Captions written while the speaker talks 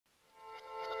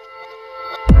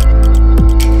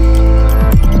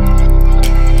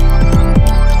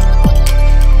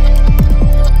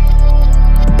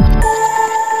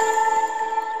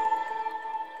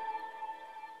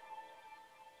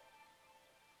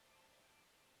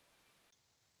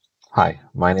Hi,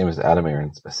 my name is Adam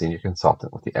Aarons, a senior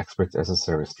consultant with the Experts as a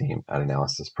Service team at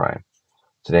Analysis Prime.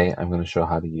 Today, I'm going to show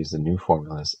how to use the new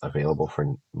formulas available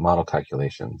for model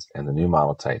calculations and the new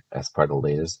model type as part of the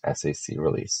latest SAC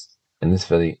release. In this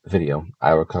video,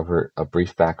 I will cover a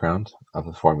brief background of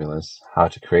the formulas, how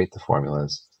to create the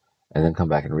formulas, and then come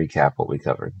back and recap what we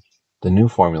covered. The new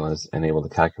formulas enable the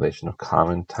calculation of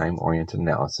common time-oriented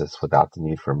analysis without the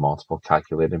need for multiple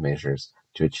calculated measures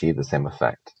to achieve the same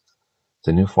effect.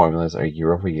 The new formulas are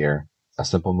year-over-year, a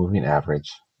simple moving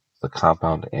average, the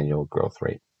compound annual growth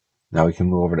rate. Now we can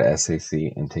move over to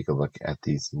SAC and take a look at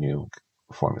these new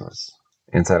formulas.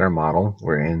 Inside our model,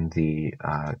 we're in the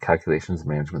calculations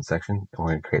management section, and we're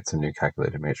going to create some new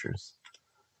calculated measures.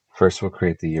 First, we'll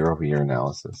create the year-over-year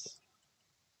analysis.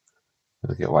 We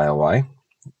look at YoY,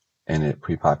 and it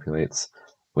pre-populates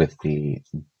with the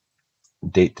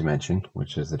date dimension,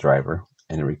 which is the driver,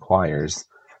 and it requires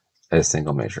a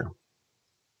single measure.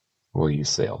 We'll use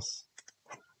sales.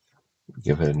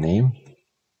 Give it a name,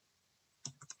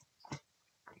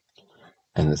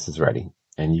 and this is ready.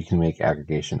 And you can make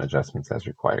aggregation adjustments as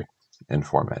required in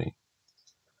formatting.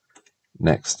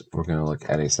 Next, we're going to look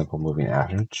at a simple moving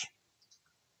average.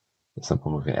 The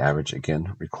simple moving average,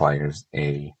 again, requires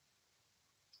a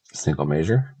single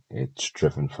measure. It's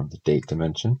driven from the date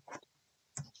dimension.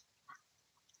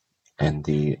 And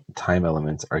the time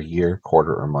elements are year,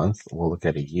 quarter, or month. We'll look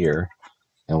at a year,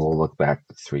 and we'll look back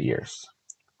 3 years.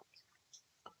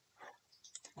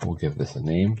 We'll give this a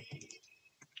name.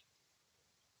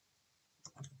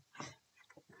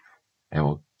 And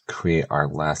we'll create our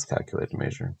last calculated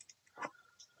measure.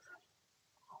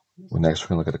 Next,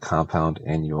 we're going to look at the compound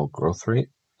annual growth rate.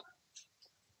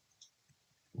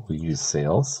 We use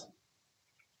sales.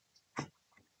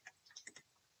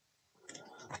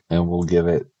 And we'll give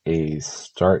it a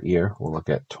start year. We'll look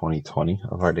at 2020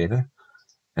 of our data.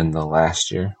 And the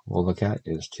last year we'll look at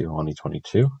is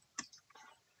 2022.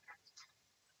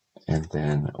 And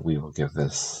then we will give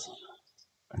this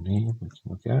a name we can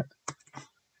look at.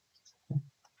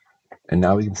 And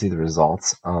now we can see the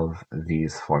results of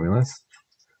these formulas.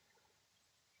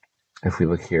 If we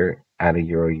look here at a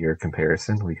year-over-year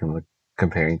comparison, we can look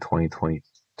comparing 2020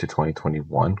 to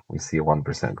 2021. We see a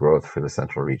 1% growth for the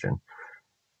central region.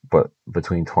 But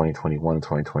between 2021 and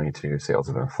 2022, sales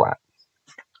have been flat.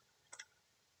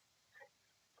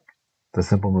 The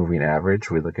simple moving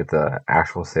average, we look at the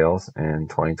actual sales in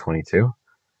 2022,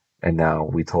 and now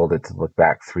we told it to look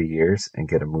back 3 years and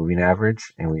get a moving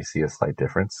average, and we see a slight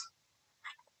difference.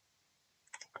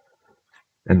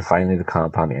 And finally, the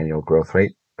compound annual growth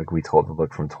rate, like we told to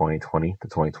look from 2020 to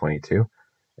 2022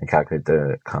 and calculate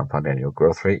the compound annual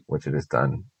growth rate, which it is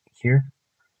done here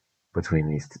between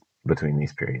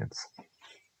these periods.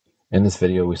 In this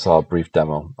video, we saw a brief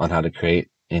demo on how to create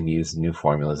and use new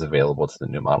formulas available to the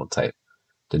new model type.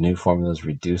 The new formulas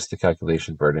reduce the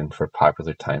calculation burden for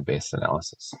popular time-based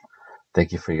analysis.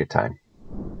 Thank you for your time.